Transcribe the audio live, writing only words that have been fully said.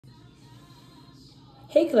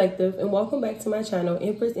Hey collective, and welcome back to my channel,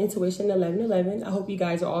 Empress Intuition 1111. I hope you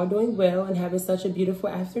guys are all doing well and having such a beautiful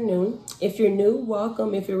afternoon. If you're new,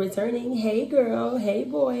 welcome. If you're returning, hey girl, hey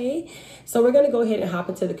boy. So we're going to go ahead and hop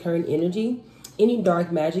into the current energy. Any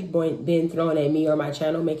dark magic being thrown at me or my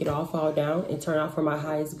channel, make it all fall down and turn out for my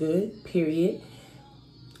highest good, period.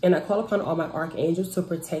 And I call upon all my archangels to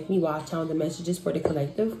protect me while I channel the messages for the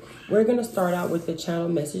collective. We're going to start out with the channel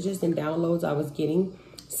messages and downloads I was getting.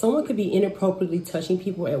 Someone could be inappropriately touching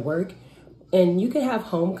people at work, and you could have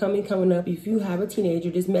homecoming coming up. If you have a teenager,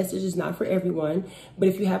 this message is not for everyone, but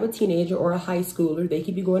if you have a teenager or a high schooler, they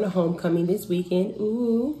could be going to homecoming this weekend.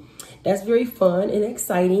 Ooh, that's very fun and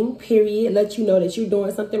exciting, period. Let you know that you're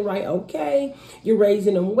doing something right, okay? You're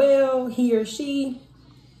raising them well, he or she.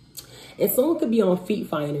 And someone could be on feet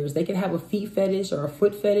finders. They could have a feet fetish or a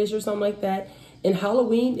foot fetish or something like that. And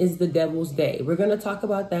Halloween is the devil's day. We're going to talk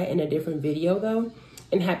about that in a different video, though.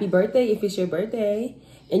 And happy birthday if it's your birthday.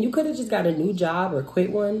 And you could have just got a new job or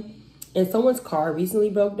quit one. And someone's car recently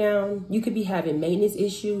broke down. You could be having maintenance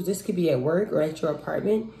issues. This could be at work or at your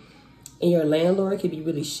apartment. And your landlord could be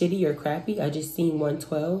really shitty or crappy. I just seen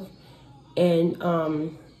 112.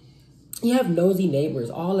 And you have nosy neighbors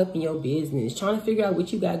all up in your business, trying to figure out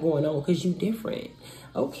what you got going on because you different.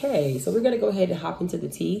 Okay, so we're going to go ahead and hop into the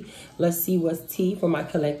tea. Let's see what's tea for my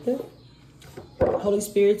collective. Holy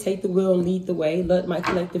Spirit, take the wheel and lead the way. Let my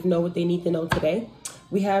collective know what they need to know today.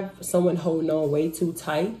 We have someone holding on way too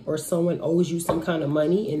tight, or someone owes you some kind of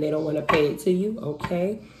money and they don't want to pay it to you.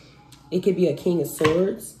 Okay. It could be a King of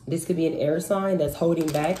Swords. This could be an air sign that's holding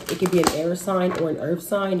back. It could be an air sign or an earth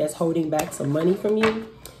sign that's holding back some money from you.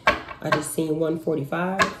 I just seen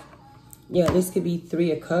 145. Yeah, this could be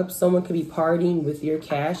 3 of Cups. Someone could be partying with your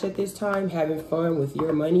cash at this time, having fun with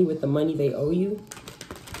your money, with the money they owe you.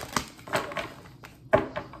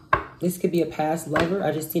 This could be a past lover.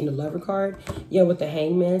 I just seen the lover card. Yeah, with the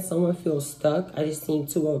Hangman, someone feels stuck. I just seen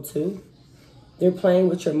 202. They're playing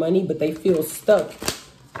with your money, but they feel stuck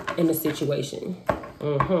in the situation.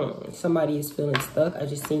 Somebody is feeling stuck. I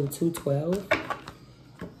just seen 212.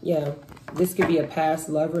 Yeah, this could be a past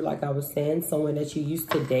lover, like I was saying, someone that you used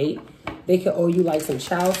to date. They could owe you like some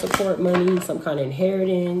child support money, some kind of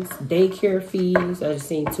inheritance, daycare fees. I just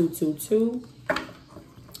seen 222.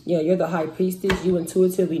 Yeah, you're the high priestess. You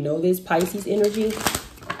intuitively know this. Pisces energy.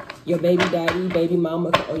 Your baby daddy, baby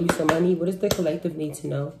mama could owe you some money. What does the collective need to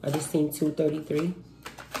know? I just seen 233.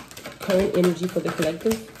 Current energy for the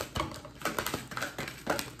collective.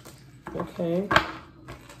 Okay.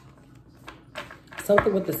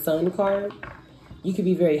 Something with the Sun card. You could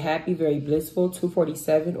be very happy, very blissful.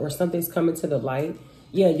 247, or something's coming to the light.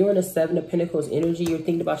 Yeah, you're in a 7 of Pentacles energy. You're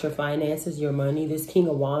thinking about your finances, your money. This King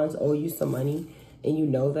of Wands owe you some money, and you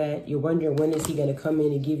know that. You're wondering when is he going to come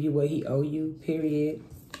in and give you what he owe you, period.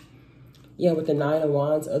 Yeah, with the 9 of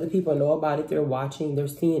Wands, other people know about it. They're watching. They're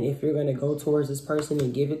seeing if you're going to go towards this person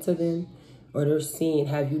and give it to them, or they're seeing,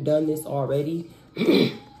 have you done this already?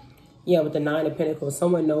 Yeah, with the 9 of Pentacles,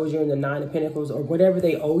 someone knows you're in the 9 of Pentacles, or whatever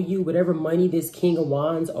they owe you, whatever money this King of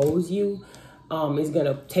Wands owes you, is going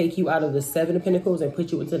to take you out of the 7 of Pentacles and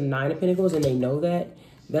put you into the 9 of Pentacles, and they know that.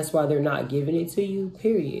 That's why they're not giving it to you,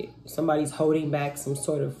 period. Somebody's holding back some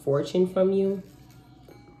sort of fortune from you.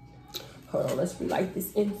 Hold on, let's relight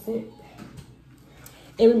this incense.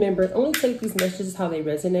 And remember, only take these messages how they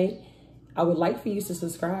resonate. I would like for you to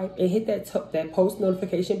subscribe and hit that post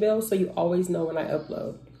notification bell so you always know when I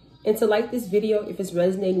upload. And to like this video if it's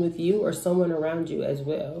resonating with you or someone around you as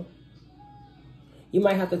well. You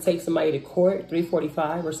might have to take somebody to court,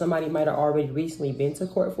 345, or somebody might have already recently been to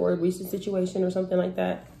court for a recent situation or something like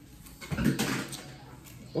that.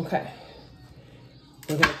 Okay.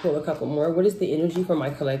 We're going to pull a couple more. What is the energy for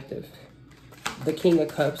my collective? The King of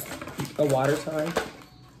Cups, a water sign.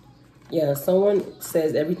 Yeah, someone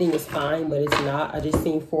says everything is fine, but it's not. I just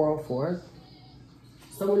seen 404.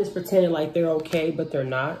 Someone is pretending like they're okay, but they're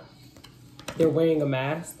not. They're wearing a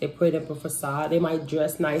mask. They put up a facade. They might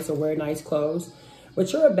dress nice or wear nice clothes.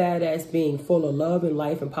 But you're a badass being full of love and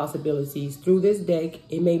life and possibilities. Through this deck,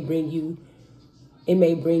 it may bring you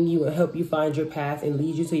and help you find your path and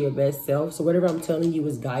lead you to your best self. So whatever I'm telling you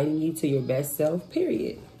is guiding you to your best self,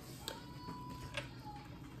 period.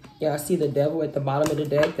 Yeah, I see the Devil at the bottom of the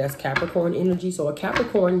deck. That's Capricorn energy. So a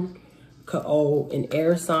Capricorn could owe an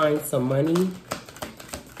air sign some money,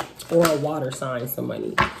 or a water sign some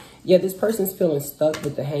money. Yeah, this person's feeling stuck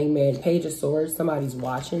with the Hangman, Page of Swords. Somebody's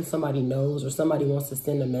watching, somebody knows, or somebody wants to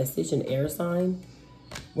send a message, an air sign.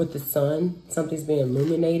 With the Sun, something's being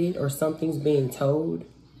illuminated, or something's being told,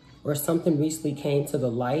 or something recently came to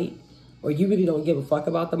the light, or you really don't give a fuck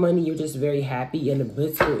about the money. You're just very happy in the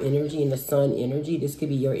blissful energy and the Sun energy. This could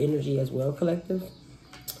be your energy as well, collective.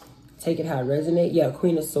 Take it how it resonates. Yeah,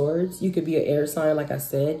 Queen of Swords. You could be an air sign, like I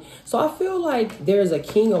said. So I feel like there's a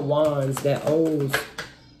King of Wands that owes,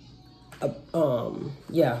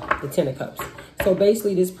 yeah, the Ten of Cups. So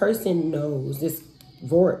basically, this person knows, this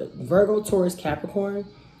Virgo, Taurus, Capricorn,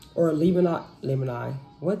 or Gemini.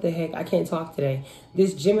 What the heck? I can't talk today.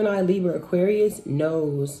 This Gemini, Libra, Aquarius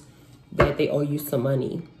knows that they owe you some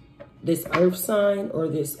money. This earth sign or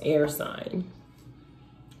this air sign.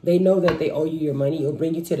 They know that they owe you your money. It'll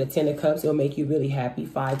bring you to the Ten of Cups. It'll make you really happy.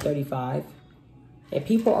 535. And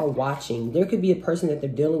people are watching. There could be a person that they're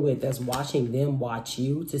dealing with that's watching them watch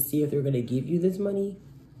you to see if they're going to give you this money.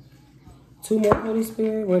 2 more, Holy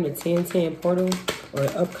Spirit. We're in the 10-10 portal, or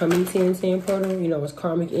upcoming 10-10 portal. You know, it's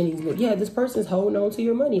karmic endings. But yeah, this person's holding on to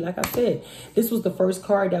your money. Like I said, this was the first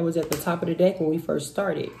card that was at the top of the deck when we first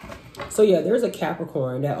started. So yeah, there's a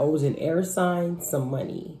Capricorn that owes an air sign some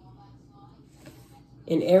money.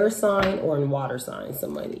 An air sign or a water sign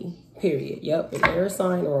some money. Period. Yep, an air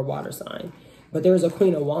sign or a water sign. But there's a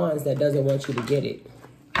Queen of Wands that doesn't want you to get it.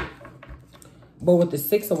 But with the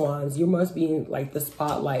 6 of Wands, you must be in like the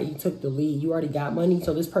spotlight. You took the lead. You already got money.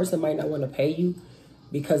 So this person might not want to pay you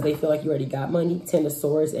because they feel like you already got money. 10 of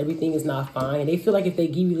Swords, everything is not fine. They feel like if they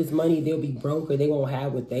give you this money, they'll be broke or they won't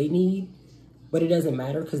have what they need. But it doesn't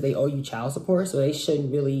matter because they owe you child support. So they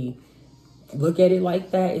shouldn't really look at it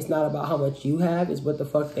like that. It's not about how much you have. It's what the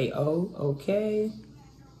fuck they owe. Okay.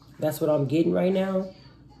 That's what I'm getting right now.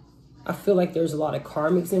 I feel like there's a lot of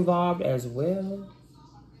karmics involved as well.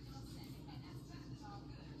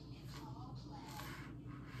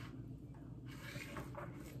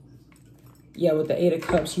 Yeah, with the 8 of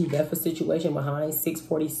Cups, you left a situation behind.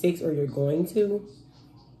 646, or you're going to.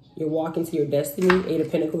 You're walking to your destiny. 8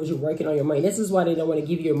 of Pentacles, you're working on your money. This is why they don't want to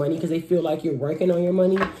give you your money, because they feel like you're working on your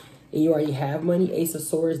money and you already have money. Ace of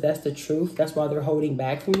Swords, that's the truth. That's why they're holding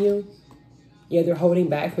back from you. Yeah, they're holding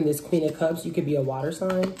back from this Queen of Cups. You could be a water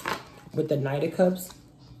sign. With the Knight of Cups,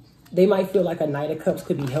 they might feel like a Knight of Cups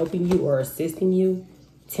could be helping you or assisting you.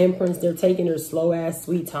 Temperance, they're taking their slow-ass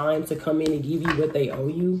sweet time to come in and give you what they owe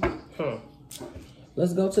you.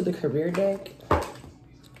 Let's go to the career deck.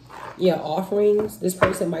 Yeah, offerings. This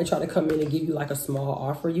person might try to come in and give you like a small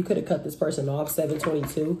offer. You could have cut this person off.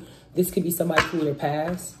 722. This could be somebody from your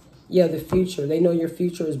past. Yeah, the future. They know your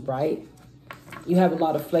future is bright. You have a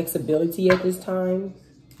lot of flexibility at this time.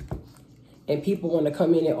 And people want to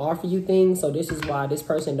come in and offer you things. So this is why this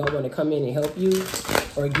person don't want to come in and help you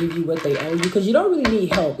or give you what they owe you. Because you don't really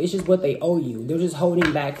need help. It's just what they owe you. They're just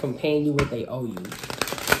holding back from paying you what they owe you.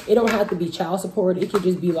 It don't have to be child support. It could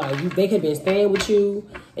just be like, they could have been staying with you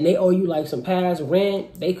and they owe you like some past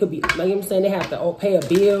rent. They could be, like I'm saying, they have to pay a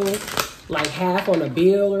bill, like half on a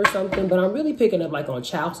bill or something. But I'm really picking up like on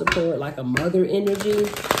child support, like a mother energy.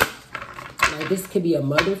 Like this could be a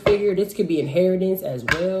mother figure. This could be inheritance as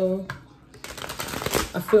well.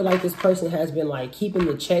 I feel like this person has been like keeping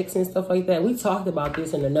the checks and stuff like that. We talked about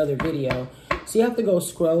this in another video. So you have to go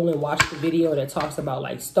scroll and watch the video that talks about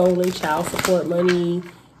like stolen child support money,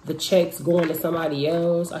 the checks going to somebody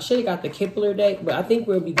else. I should have got the Kepler deck, but I think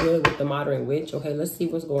we'll be good with the Modern Witch. Okay, let's see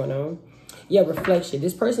what's going on. Yeah, reflection.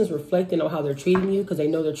 This person's reflecting on how they're treating you because they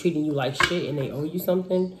know they're treating you like shit and they owe you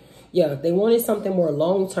something. Yeah, they wanted something more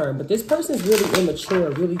long-term, but this person's really immature,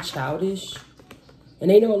 really childish. And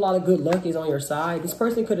they know a lot of good luck is on your side. This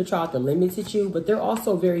person could have tried to limit you, but they're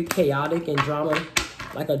also very chaotic and drama,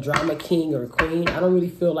 like a drama king or queen. I don't really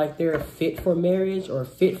feel like they're fit for marriage or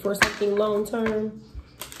fit for something long-term.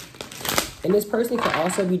 And this person could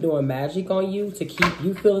also be doing magic on you to keep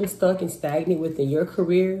you feeling stuck and stagnant within your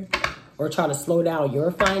career or try to slow down your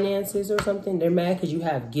finances or something. They're mad because you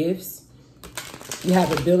have gifts. You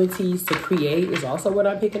have abilities to create is also what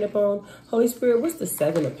I'm picking up on. Holy Spirit, what's the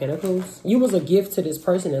 7 of Pentacles? You was a gift to this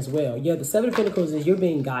person as well. Yeah, the 7 of Pentacles is you're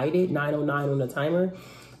being guided. 909 on the timer.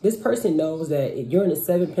 This person knows that you're in the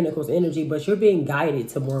 7 of Pentacles energy, but you're being guided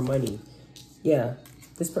to more money. Yeah,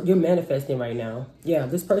 you're manifesting right now. Yeah,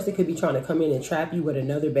 this person could be trying to come in and trap you with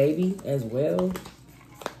another baby as well.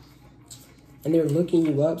 And they're looking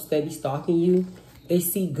you up, steady stalking you. They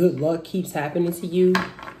see good luck keeps happening to you.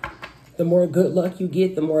 The more good luck you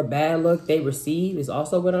get, the more bad luck they receive is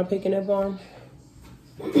also what I'm picking up on.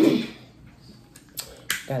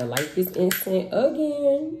 Gotta light this incense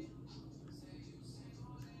again.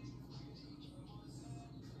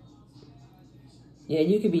 Yeah,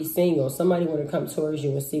 you could be single. Somebody want to come towards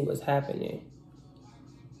you and see what's happening.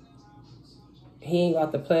 He ain't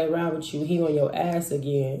got to play around with you. He on your ass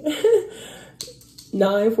again.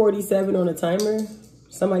 9:47 on the timer.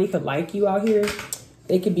 Somebody could like you out here.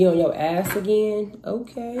 They could be on your ass again.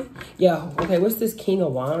 Okay. Yeah. Okay. What's this King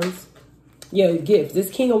of Wands? Yeah, gifts.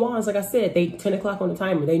 This King of Wands, like I said, they 10 o'clock on the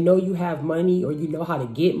timer. They know you have money, or you know how to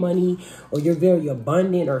get money, or you're very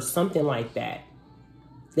abundant or something like that.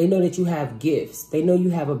 They know that you have gifts. They know you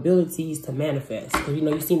have abilities to manifest. Because, you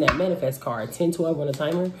know, you've seen that manifest card, 10, 12 on the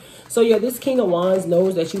timer. So, yeah, this King of Wands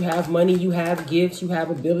knows that you have money, you have gifts, you have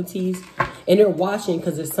abilities. And they're watching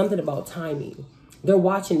because there's something about timing. They're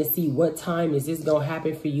watching to see what time is this going to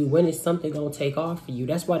happen for you. When is something going to take off for you?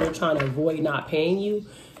 That's why they're trying to avoid not paying you.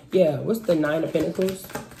 Yeah, what's the 9 of Pentacles?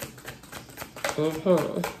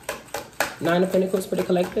 9 of Pentacles for the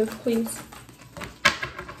collective, please.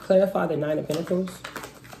 Clarify the 9 of Pentacles.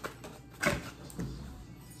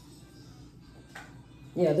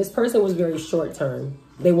 Yeah, this person was very short term.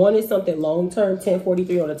 They wanted something long term,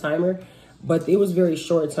 1043 on the timer, but it was very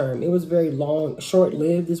short term. It was very long, short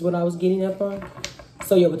lived is what I was getting up on.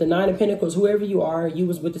 So yeah, with the 9 of Pentacles, whoever you are, you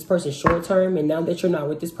was with this person short term, and now that you're not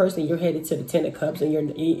with this person, you're headed to the 10 of Cups, and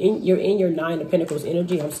you're in your 9 of Pentacles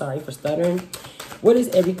energy. I'm sorry for stuttering. What is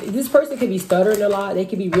everything? This person could be stuttering a lot. They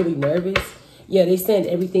could be really nervous. Yeah, they saying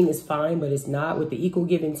everything is fine, but it's not. With the equal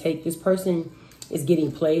give and take, this person is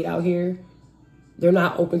getting played out here. They're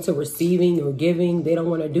not open to receiving or giving. They don't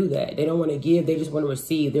want to do that. They don't want to give. They just want to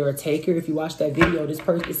receive. They're a taker. If you watch that video, this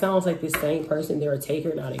person, it sounds like this same person. They're a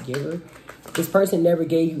taker, not a giver. This person never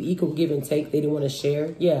gave you equal give and take. They didn't want to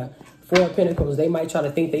share. Yeah. 4 of Pentacles. They might try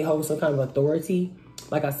to think they hold some kind of authority.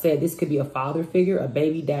 Like I said, this could be a father figure, a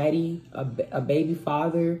baby daddy, a baby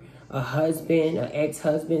father, a husband, an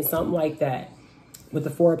ex-husband, something like that. With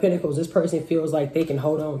the 4 of Pentacles, this person feels like they can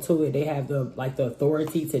hold on to it. They have the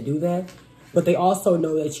authority to do that. But they also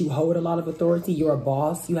know that you hold a lot of authority. You're a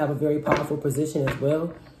boss. You have a very powerful position as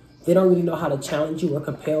well. They don't really know how to challenge you or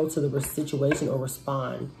compel to the situation or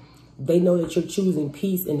respond. They know that you're choosing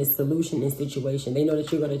peace in this solution and situation. They know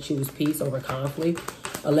that you're going to choose peace over conflict.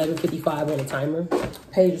 11:55 on the timer.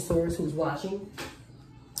 Page of Swords, who's watching?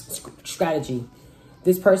 Strategy.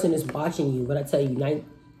 This person is watching you. But I tell you,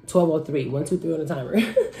 12:03. 1, 2, 3 on the timer.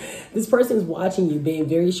 This person is watching you, being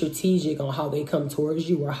very strategic on how they come towards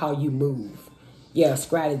you or how you move. Yeah,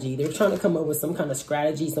 strategy. They're trying to come up with some kind of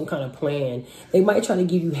strategy, some kind of plan. They might try to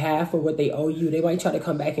give you half of what they owe you. They might try to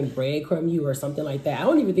come back and breadcrumb you or something like that. I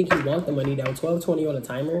don't even think you want the money, though. 12:20 on the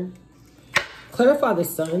timer. Clarify the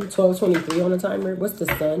sun. 12:23 on the timer. What's the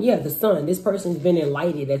sun? Yeah, the sun. This person's been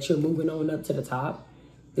enlightened that you're moving on up to the top.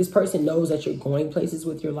 This person knows that you're going places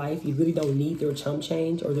with your life. You really don't need their chump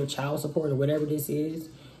change or their child support or whatever this is.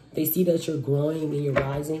 They see that you're growing and you're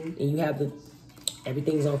rising and you have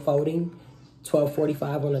everything's unfolding.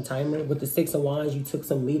 12:45 on the timer. With the 6 of Wands, you took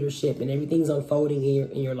some leadership and everything's unfolding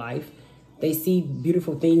in your life. They see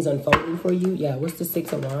beautiful things unfolding for you. Yeah, what's the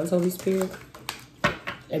 6 of Wands, Holy Spirit?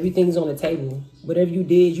 Everything's on the table. Whatever you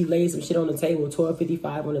did, you laid some shit on the table.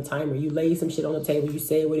 12:55 on the timer. You laid some shit on the table. You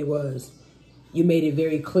said what it was. You made it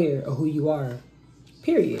very clear of who you are.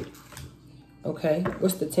 Period. Okay.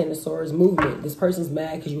 What's the 10 of Swords? Movement. This person's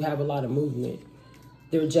mad because you have a lot of movement.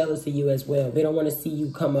 They're jealous of you as well. They don't want to see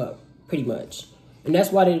you come up, pretty much. And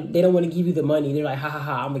that's why they don't want to give you the money. They're like, ha, ha,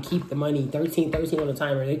 ha, I'm going to keep the money. 13 on the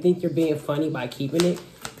timer. They think you're being funny by keeping it.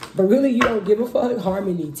 But really, you don't give a fuck.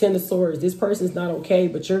 Harmony. 10 of Swords. This person's not okay,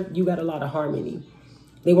 but you got a lot of harmony.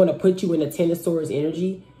 They want to put you in the 10 of Swords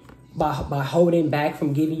energy by holding back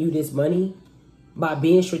from giving you this money. By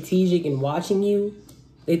being strategic and watching you.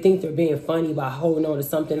 They think they're being funny by holding on to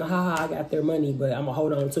something. Ha ha, I got their money, but I'm going to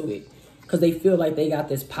hold on to it. Because they feel like they got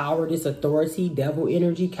this power, this authority, devil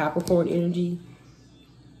energy, Capricorn energy.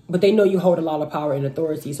 But they know you hold a lot of power and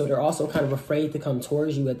authority, so they're also kind of afraid to come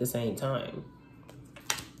towards you at the same time.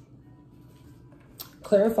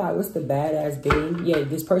 Clarify, what's the badass being? Yeah,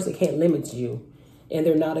 this person can't limit you. And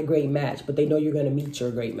they're not a great match, but they know you're going to meet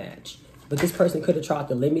your great match. But this person could have tried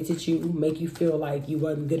to limit you, make you feel like you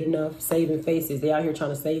wasn't good enough. Saving faces. They out here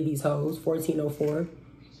trying to save these hoes. 1404.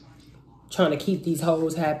 Trying to keep these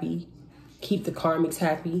hoes happy. Keep the karmics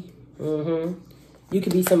happy. You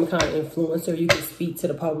could be some kind of influencer. You can speak to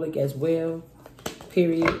the public as well.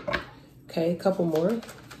 Period. Okay, a couple more.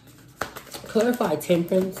 Clarify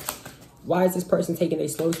Temperance. Why is this person taking a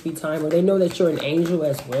slow speed time? Or they know that you're an angel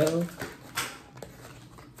as well.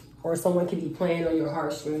 Or someone could be playing on your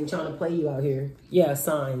heartstring, trying to play you out here. Yeah,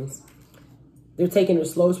 signs. They're taking a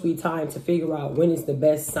slow speed time to figure out when is the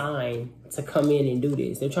best sign to come in and do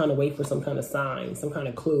this. They're trying to wait for some kind of sign, some kind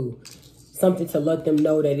of clue. Something to let them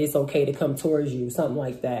know that it's okay to come towards you, something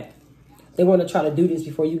like that. They want to try to do this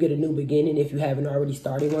before you get a new beginning if you haven't already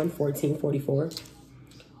started one. 1444.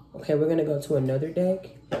 Okay, we're going to go to another deck.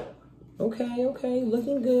 Okay,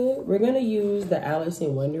 looking good. We're going to use the Alice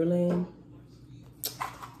in Wonderland.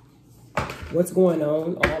 What's going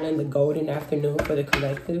on? All in the golden afternoon for the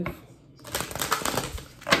collective.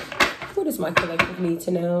 does my collective need to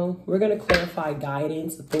know? We're going to clarify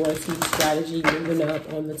guidance, authority, strategy, moving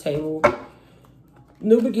up on the table.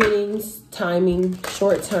 New beginnings, timing,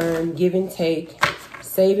 short term, give and take,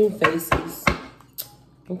 saving faces.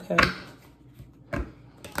 Okay.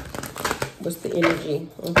 What's the energy?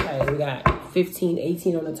 Okay, we got 15,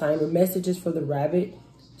 18 on the timer. Messages for the rabbit.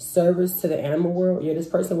 Service to the animal world. Yeah, this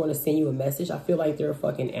person want to send you a message. I feel like they're a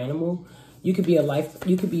fucking animal. You could be a life.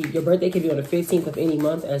 You could be, your birthday could be on the 15th of any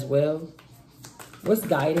month as well. What's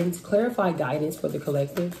guidance? Clarify guidance for the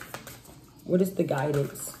collective. What is the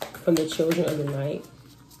guidance from the children of the night?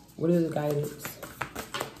 What is the guidance?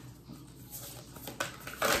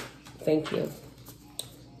 Thank you.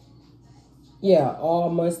 Yeah, all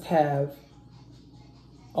must have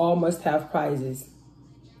prizes.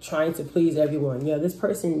 Trying to please everyone. Yeah, this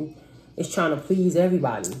person is trying to please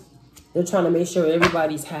everybody. They're trying to make sure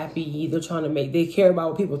everybody's happy. They're trying to they care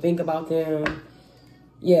about what people think about them.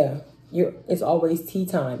 Yeah, it's always tea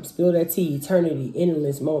time. Spill that tea. Eternity.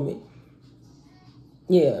 Endless moment.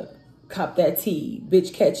 Yeah, cop that tea.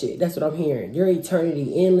 Bitch, catch it. That's what I'm hearing. Your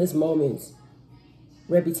eternity. Endless moments.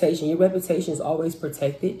 Reputation. Your reputation is always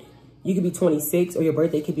protected. You could be 26 or your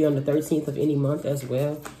birthday could be on the 13th of any month as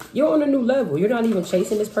well. You're on a new level. You're not even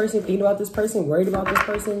chasing this person, thinking about this person, worried about this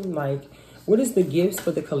person. Like, what is the gifts for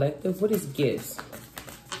the collective? What is gifts?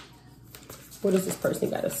 What does this person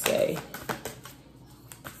got to say?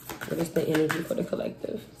 What is the energy for the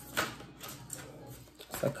collective?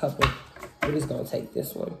 It's a couple. What is going to take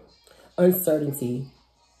this one? Uncertainty.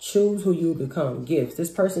 Choose who you become. Gifts. This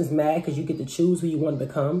person's mad because you get to choose who you want to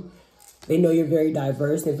become. They know you're very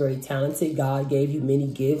diverse and very talented. God gave you many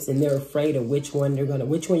gifts and they're afraid of which one you're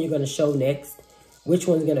gonna show next, which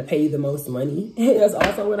one's gonna pay you the most money. That's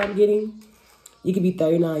also what I'm getting. You could be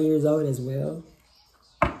 39 years old as well.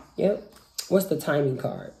 Yep. What's the timing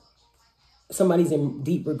card? Somebody's in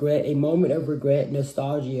deep regret, a moment of regret,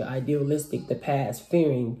 nostalgia, idealistic, the past,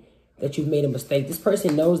 fearing that you've made a mistake. This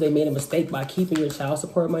person knows they made a mistake by keeping your child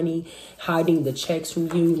support money, hiding the checks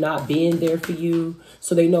from you, not being there for you.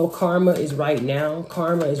 So they know karma is right now.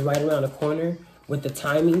 Karma is right around the corner with the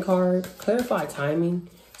timing card. Clarify timing.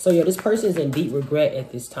 So yeah, this person is in deep regret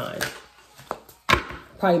at this time.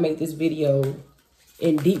 Probably make this video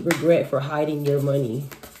in deep regret for hiding your money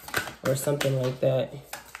or something like that.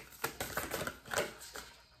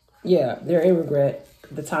 Yeah, they're in regret.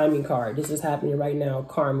 The timing card. This is happening right now.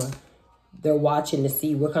 Karma. They're watching to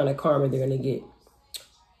see what kind of karma they're going to get.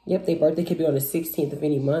 Yep, their birthday could be on the 16th of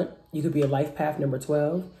any month. You could be a life path number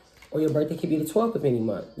 12. Or your birthday could be the 12th of any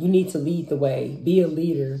month. You need to lead the way. Be a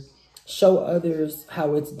leader. Show others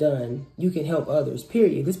how it's done. You can help others,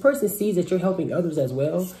 period. This person sees that you're helping others as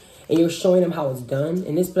well. And you're showing them how it's done.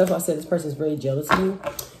 And that's why I said this person is very jealous of you.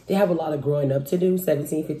 They have a lot of growing up to do.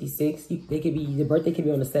 1756. The birthday could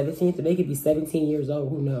be on the 17th. Or they could be 17 years old.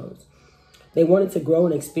 Who knows? They wanted to grow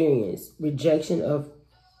and experience. Rejection of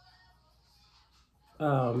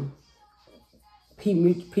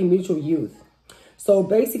premature youth. So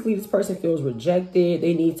basically, this person feels rejected.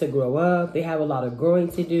 They need to grow up. They have a lot of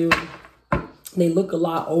growing to do. They look a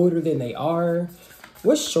lot older than they are.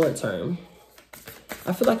 What's short term?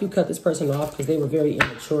 I feel like you cut this person off because they were very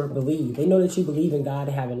immature. They know that you believe in God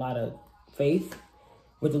and have a lot of faith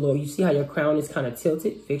with the Lord. You see how your crown is kind of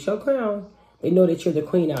tilted? Fix your crown. They know that you're the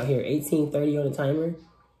queen out here. 1830 on the timer.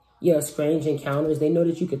 Yeah, strange encounters. They know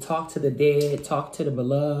that you could talk to the dead, talk to the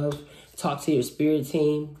beloved, talk to your spirit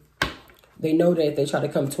team. They know that if they try to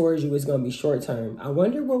come towards you, it's going to be short term. I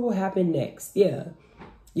wonder what will happen next. Yeah.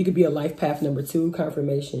 You could be a life path number 2,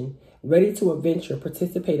 confirmation. Ready to adventure,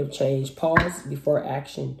 participative change, pause before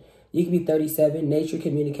action. You could be 37, nature,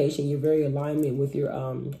 communication. You're very alignment with your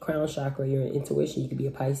crown chakra, your intuition. You could be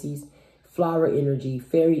a Pisces. Flower energy,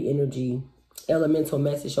 fairy energy. Elemental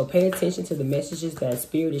message. So pay attention to the messages that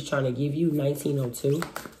spirit is trying to give you. 1902.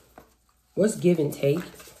 What's give and take?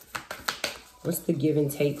 What's the give and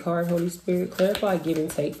take card, Holy Spirit? Clarify give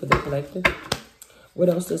and take for the collective. What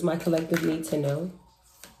else does my collective need to know?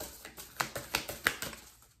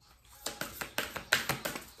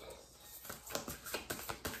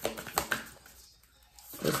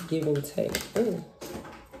 What's give and take? Ooh.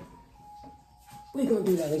 We're going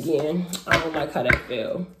to do that again. I don't like how that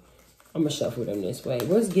felt. I'm going to shuffle them this way.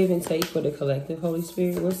 What's give and take for the collective, Holy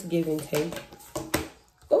Spirit? What's give and take?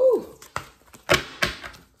 Ooh.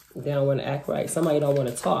 They don't want to act right. Somebody don't want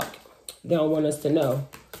to talk. They don't want us to know.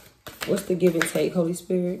 What's the give and take, Holy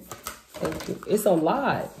Spirit? Thank you. It's a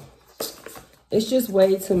lot. It's just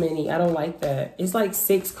way too many. I don't like that. It's like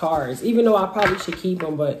 6 cards. Even though I probably should keep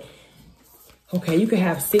them, but Okay, you could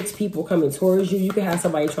have 6 people coming towards you. You could have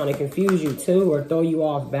somebody trying to confuse you too or throw you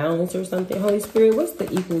off balance or something. Holy Spirit, what's the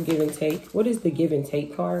equal give and take? What is the give and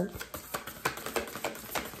take card?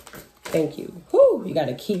 Thank you. Whew, you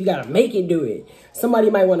gotta make it do it. Somebody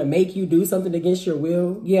might want to make you do something against your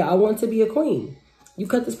will. Yeah, I want to be a queen. You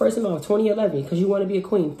cut this person off 2011 because you want to be a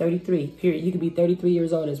queen. 33, period. You could be 33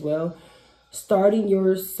 years old as well. Starting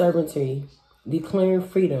your sovereignty. Declaring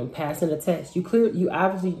freedom, passing a test. You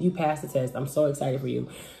obviously passed the test. I'm so excited for you.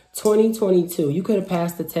 2022. You could have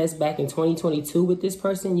passed the test back in 2022 with this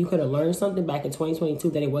person. You could have learned something back in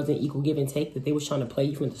 2022 that it wasn't equal give and take, that they was trying to play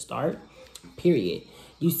you from the start. Period.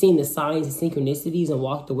 You've seen the signs and synchronicities and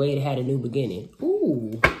walked away and had a new beginning.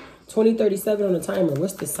 Ooh. 2037 on the timer.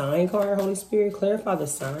 What's the sign card, Holy Spirit? Clarify the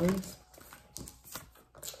signs.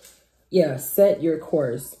 Yeah, set your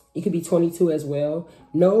course. It could be 22 as well.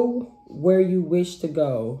 Know where you wish to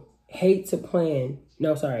go. Hate to plan.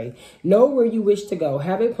 No, sorry. Know where you wish to go.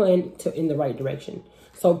 Have a plan in the right direction.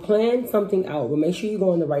 So plan something out, but make sure you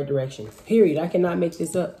go in the right direction. Period. I cannot make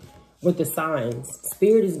this up with the signs.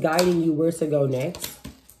 Spirit is guiding you where to go next.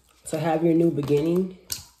 To have your new beginning.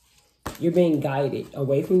 You're being guided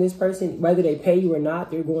away from this person. Whether they pay you or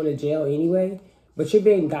not, they're going to jail anyway. But you're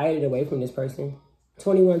being guided away from this person.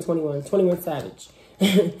 21 savage.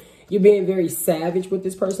 You're being very savage with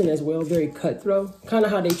this person as well. Very cutthroat. Kind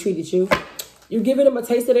of how they treated you. You're giving them a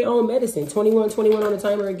taste of their own medicine. 21 on the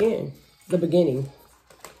timer again. The beginning.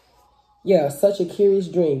 Yeah, such a curious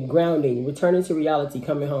dream. Grounding. Returning to reality.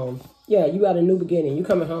 Coming home. Yeah, you got a new beginning. You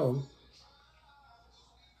coming home.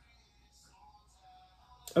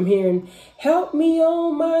 I'm hearing, help me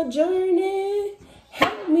on my journey.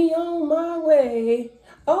 Help me on my way.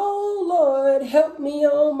 Oh, Lord, help me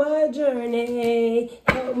on my journey.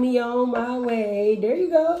 Help me on my way. There you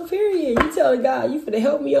go, period. You telling God, you finna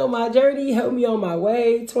help me on my journey, help me on my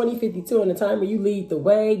way. 2052 on the timer, you lead the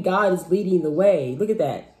way. God is leading the way. Look at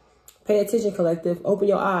that. Pay attention, collective. Open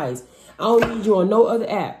your eyes. I don't need you on no other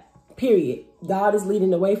app, period. God is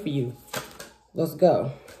leading the way for you. Let's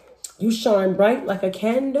go. You shine bright like a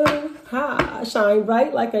candle. Ha, shine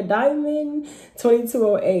bright like a diamond.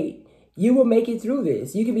 2208. You will make it through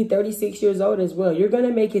this. You could be 36 years old as well. You're going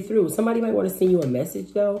to make it through. Somebody might want to send you a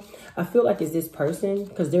message, though. I feel like it's this person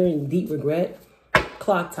because they're in deep regret.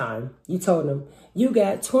 Clock time. You told them, you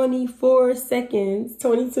got 24 seconds.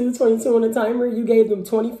 22 on the timer. You gave them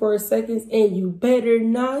 24 seconds and you better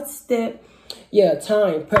not step. Yeah,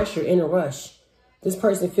 time, pressure, in a rush. This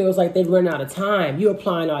person feels like they've run out of time. You're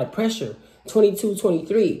applying all that pressure.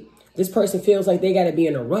 23. This person feels like they got to be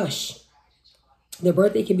in a rush. Their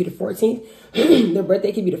birthday can be the 14th. Their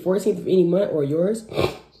birthday can be the 14th of any month or yours.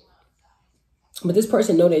 But this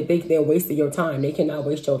person know that they're wasting your time. They cannot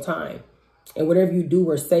waste your time. And whatever you do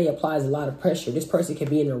or say applies a lot of pressure. This person can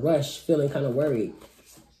be in a rush, feeling kind of worried.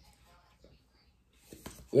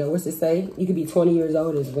 Yeah, what's it say? You could be 20 years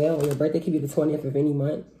old as well. And your birthday could be the 20th of any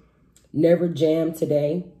month. Never jam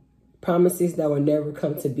today. Promises that will never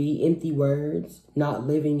come to be. Empty words. Not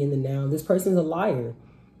living in the now. This person's a liar.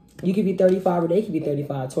 You could be 35 or they could be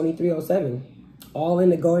 35. 2307. All in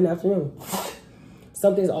the golden afternoon.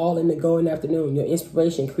 Something's all in the golden afternoon. Your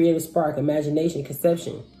inspiration, creative spark, imagination,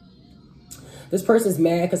 conception. This person's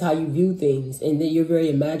mad because how you view things. And then you're very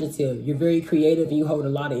imaginative. You're very creative and you hold a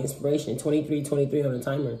lot of inspiration. 23 on the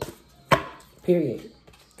timer. Period.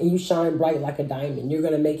 And you shine bright like a diamond. You're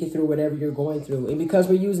going to make it through whatever you're going through. And because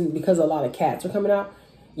a lot of cats are coming out,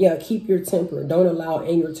 yeah, keep your temper. Don't allow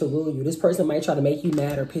anger to rule you. This person might try to make you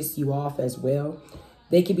mad or piss you off as well.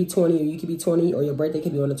 They could be 20 or you could be 20 or your birthday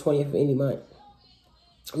could be on the 20th of any month.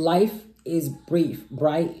 Life is brief,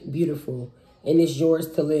 bright, beautiful, and it's yours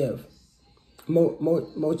to live.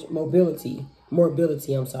 Mobility,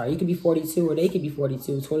 I'm sorry. You could be 42 or they could be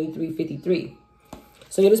 42, 23, 53.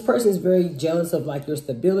 So yeah, this person is very jealous of like your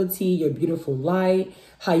stability, your beautiful light,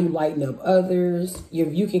 how you lighten up others.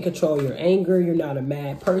 You can control your anger. You're not a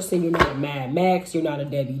mad person. You're not a Mad Max. You're not a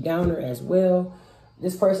Debbie Downer as well.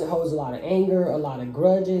 This person holds a lot of anger, a lot of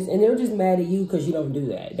grudges, and they're just mad at you because you don't do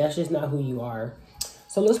that. That's just not who you are.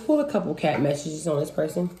 So let's pull a couple cat messages on this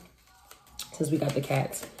person since we got the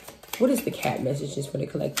cats. What is the cat messages for the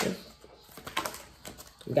collective?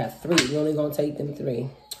 We got 3. We're only going to take them 3.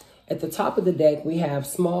 At the top of the deck, we have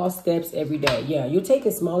small steps every day. Yeah, you're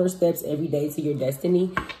taking smaller steps every day to your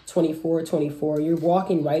destiny. 24. You're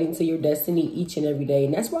walking right into your destiny each and every day.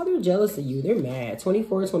 And that's why they're jealous of you. They're mad.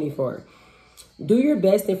 24. Do your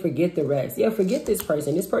best and forget the rest. Yeah, forget this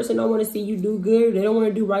person. This person don't want to see you do good. They don't want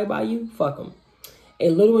to do right by you. Fuck them. A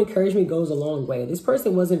little encouragement goes a long way. This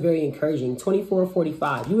person wasn't very encouraging. 24.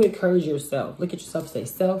 You encourage yourself. Look at yourself. Say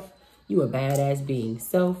self. You a badass being.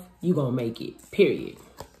 Self, you gonna make it. Period.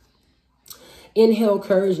 Inhale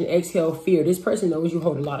courage and exhale fear. This person knows you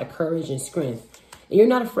hold a lot of courage and strength. And you're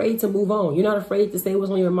not afraid to move on. You're not afraid to say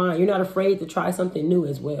what's on your mind. You're not afraid to try something new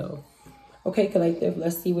as well. Okay, collective,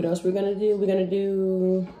 let's see what else we're going to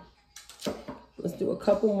do. Let's do a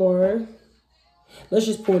couple more. Let's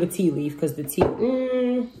just pour the tea leaf because the tea,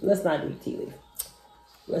 let's not do the tea leaf.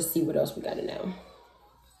 Let's see what else we got to now.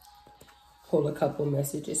 Pull a couple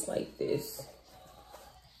messages like this.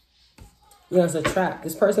 Yeah, it's a trap.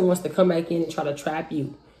 This person wants to come back in and try to trap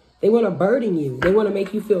you. They want to burden you. They want to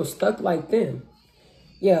make you feel stuck like them.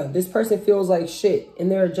 Yeah, this person feels like shit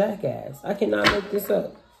and they're a jackass. I cannot make this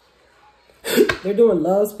up. They're doing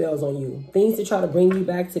love spells on you. Things to try to bring you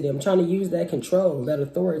back to them. Trying to use that control, that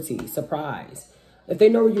authority, surprise. If they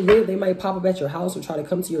know where you live, they might pop up at your house or try to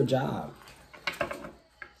come to your job.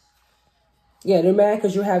 Yeah, they're mad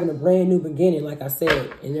because you're having a brand new beginning, like I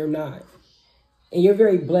said, and they're not. And you're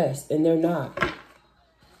very blessed, and they're not.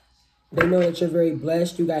 They know that you're very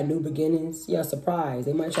blessed. You got new beginnings. Yeah, surprise.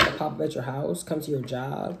 They might try to pop up at your house, come to your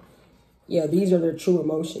job. Yeah, these are their true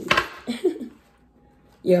emotions.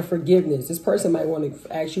 Yeah, forgiveness. This person might want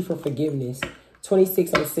to ask you for forgiveness.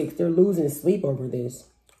 2606. They're losing sleep over this.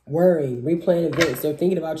 Worrying, replaying events. They're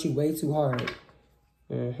thinking about you way too hard.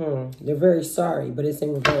 They're very sorry, but it's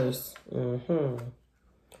in reverse.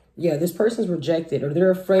 Yeah, this person's rejected, or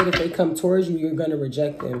they're afraid if they come towards you, you're going to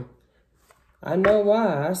reject them. I know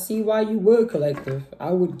why. I see why you would, collective.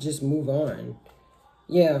 I would just move on.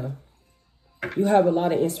 Yeah. You have a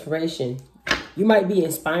lot of inspiration. You might be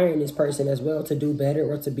inspiring this person as well to do better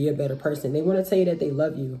or to be a better person. They want to tell you that they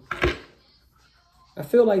love you. I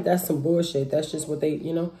feel like that's some bullshit. That's just what they,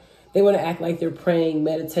 you know, they want to act like they're praying,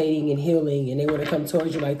 meditating, and healing. And they want to come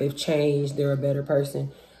towards you like they've changed. They're a better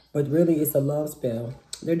person. But really, it's a love spell.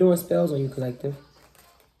 They're doing spells on you, collective.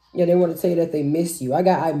 Yeah, they want to tell you that they miss you.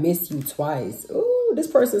 I miss you twice. Ooh, this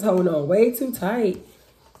person's holding on way too tight.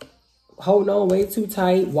 Holding on way too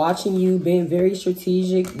tight. Watching you, being very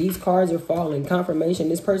strategic. These cards are falling. Confirmation.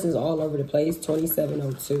 This person's all over the place.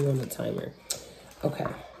 2702 on the timer. Okay.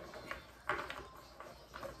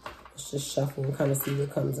 Let's just shuffle and kind of see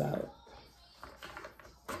what comes out.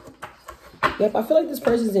 Yep, I feel like this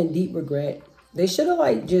person's in deep regret. They should have,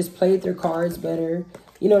 like, just played their cards better.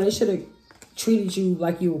 You know, they should have treated you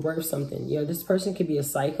like you were worth something. You know, this person could be a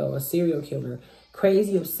psycho, a serial killer,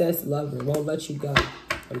 crazy, obsessed lover, won't let you go.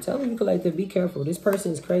 I'm telling you, collective, be careful. This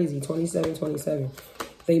person is crazy. 2727.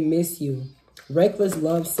 They miss you. Reckless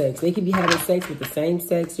love sex. They could be having sex with the same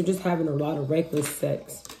sex. They're just having a lot of reckless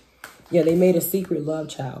sex. Yeah, they made a secret love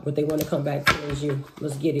child, but they want to come back towards you.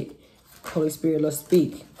 Let's get it. Holy Spirit, let's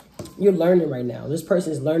speak. You're learning right now. This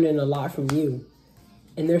person is learning a lot from you.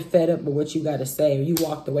 And they're fed up with what you got to say. Or you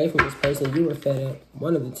walked away from this person. You were fed up.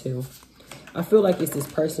 One of the two. I feel like it's this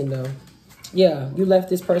person, though. Yeah, you left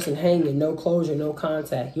this person hanging. No closure, no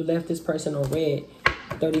contact. You left this person on red.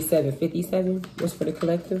 3757. What's for the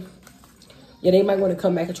collective? Yeah, they might want to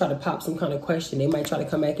come back and try to pop some kind of question. They might try to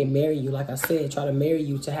come back and marry you. Like I said, try to marry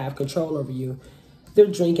you to have control over you. They're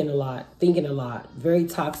drinking a lot, thinking a lot. Very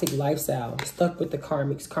toxic lifestyle. Stuck with the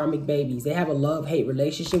karmic babies. They have a love-hate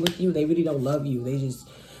relationship with you. They really don't love you.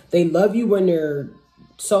 They love you when they're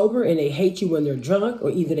sober and they hate you when they're drunk. Or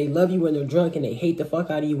either they love you when they're drunk and they hate the fuck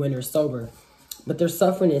out of you when they're sober. But they're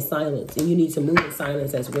suffering in silence. And you need to move in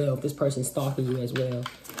silence as well if this person's stalking you as well.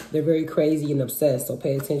 They're very crazy and obsessed, so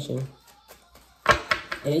pay attention.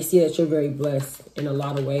 And they see that you're very blessed in a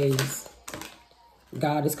lot of ways.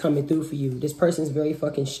 God is coming through for you. This person's very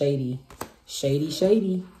fucking shady.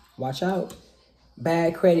 Shady. Watch out.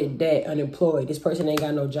 Bad credit, debt, unemployed. This person ain't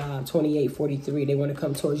got no job. 2843. They want to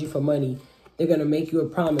come towards you for money. They're going to make you a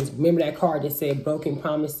promise. Remember that card that said broken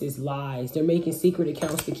promises, lies. They're making secret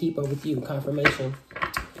accounts to keep up with you. Confirmation.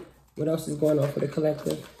 What else is going on for the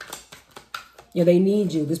collective? Yeah, they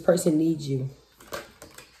need you. This person needs you.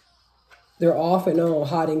 They're off and on,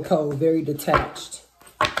 hot and cold, very detached.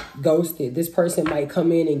 Ghosted. This person might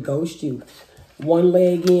come in and ghost you. One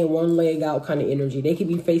leg in, one leg out kind of energy. They could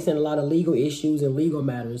be facing a lot of legal issues and legal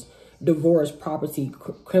matters. Divorce, property,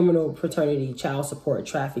 criminal paternity, child support,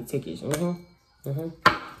 traffic tickets.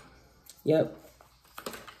 Yep.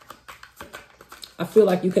 I feel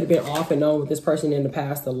like you could have been off and on with this person in the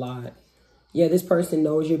past a lot. Yeah, this person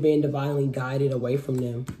knows you're being divinely guided away from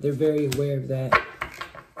them. They're very aware of that.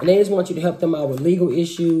 And they just want you to help them out with legal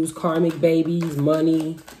issues, karmic babies,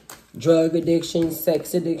 money, drug addictions,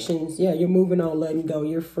 sex addictions. Yeah, you're moving on, letting go.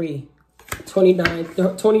 You're free.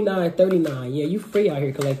 2939. Yeah, you free out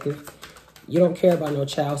here, collective. You don't care about no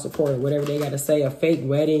child support or whatever they got to say. A fake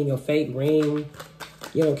wedding, a fake ring.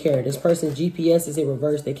 You don't care. This person's GPS is in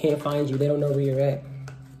reverse. They can't find you. They don't know where you're at.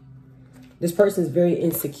 This person's very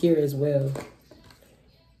insecure as well.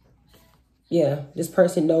 Yeah, this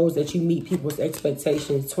person knows that you meet people's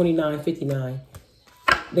expectations. 2959.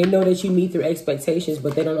 They know that you meet their expectations,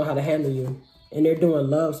 but they don't know how to handle you. And they're doing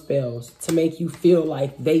love spells to make you feel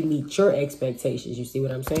like they meet your expectations. You see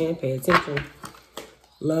what I'm saying? Pay attention.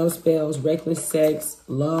 Love spells, reckless sex,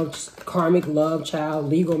 love, karmic love child,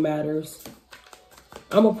 legal matters.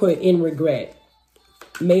 I'm going to put in regret.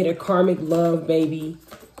 Made a karmic love baby,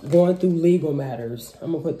 going through legal matters.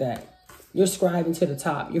 I'm going to put that. You're scribing to the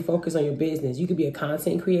top. You're focused on your business. You could be a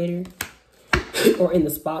content creator or in the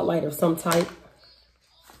spotlight of some type.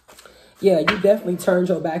 Yeah, you definitely turned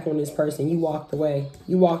your back on this person. You walked away.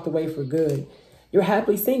 You walked away for good. You're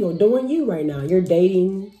happily single, doing you right now. You're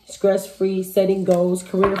dating, stress-free, setting goals,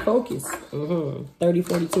 career focus.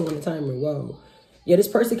 3042 on the timer. Whoa. Yeah, this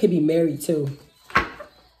person could be married too.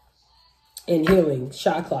 And healing.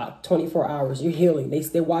 Shot clock, 24 hours. You're healing.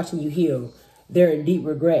 They're watching you heal. They're in deep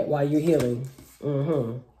regret while you're healing.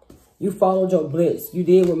 You followed your blitz. You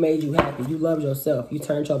did what made you happy. You loved yourself. You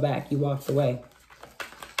turned your back. You walked away.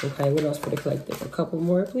 Okay, what else for the collective? A couple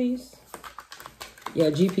more, please. Yeah,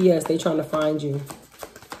 GPS, they trying to find you.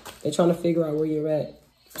 They're trying to figure out where you're at.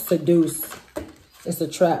 Seduce. It's a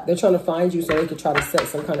trap. They're trying to find you so they can try to set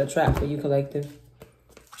some kind of trap for you, collective.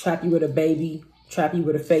 Trap you with a baby. Trap you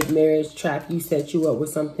with a fake marriage. Trap you, set you up with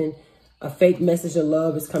something. A fake message of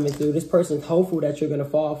love is coming through. This person's hopeful that you're going to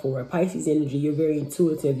fall for it. Pisces energy, you're very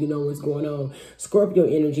intuitive. You know what's going on. Scorpio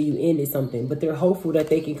energy, you ended something. But they're hopeful that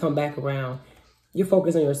they can come back around. You're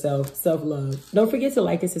focused on yourself, self-love. Don't forget to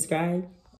like and subscribe.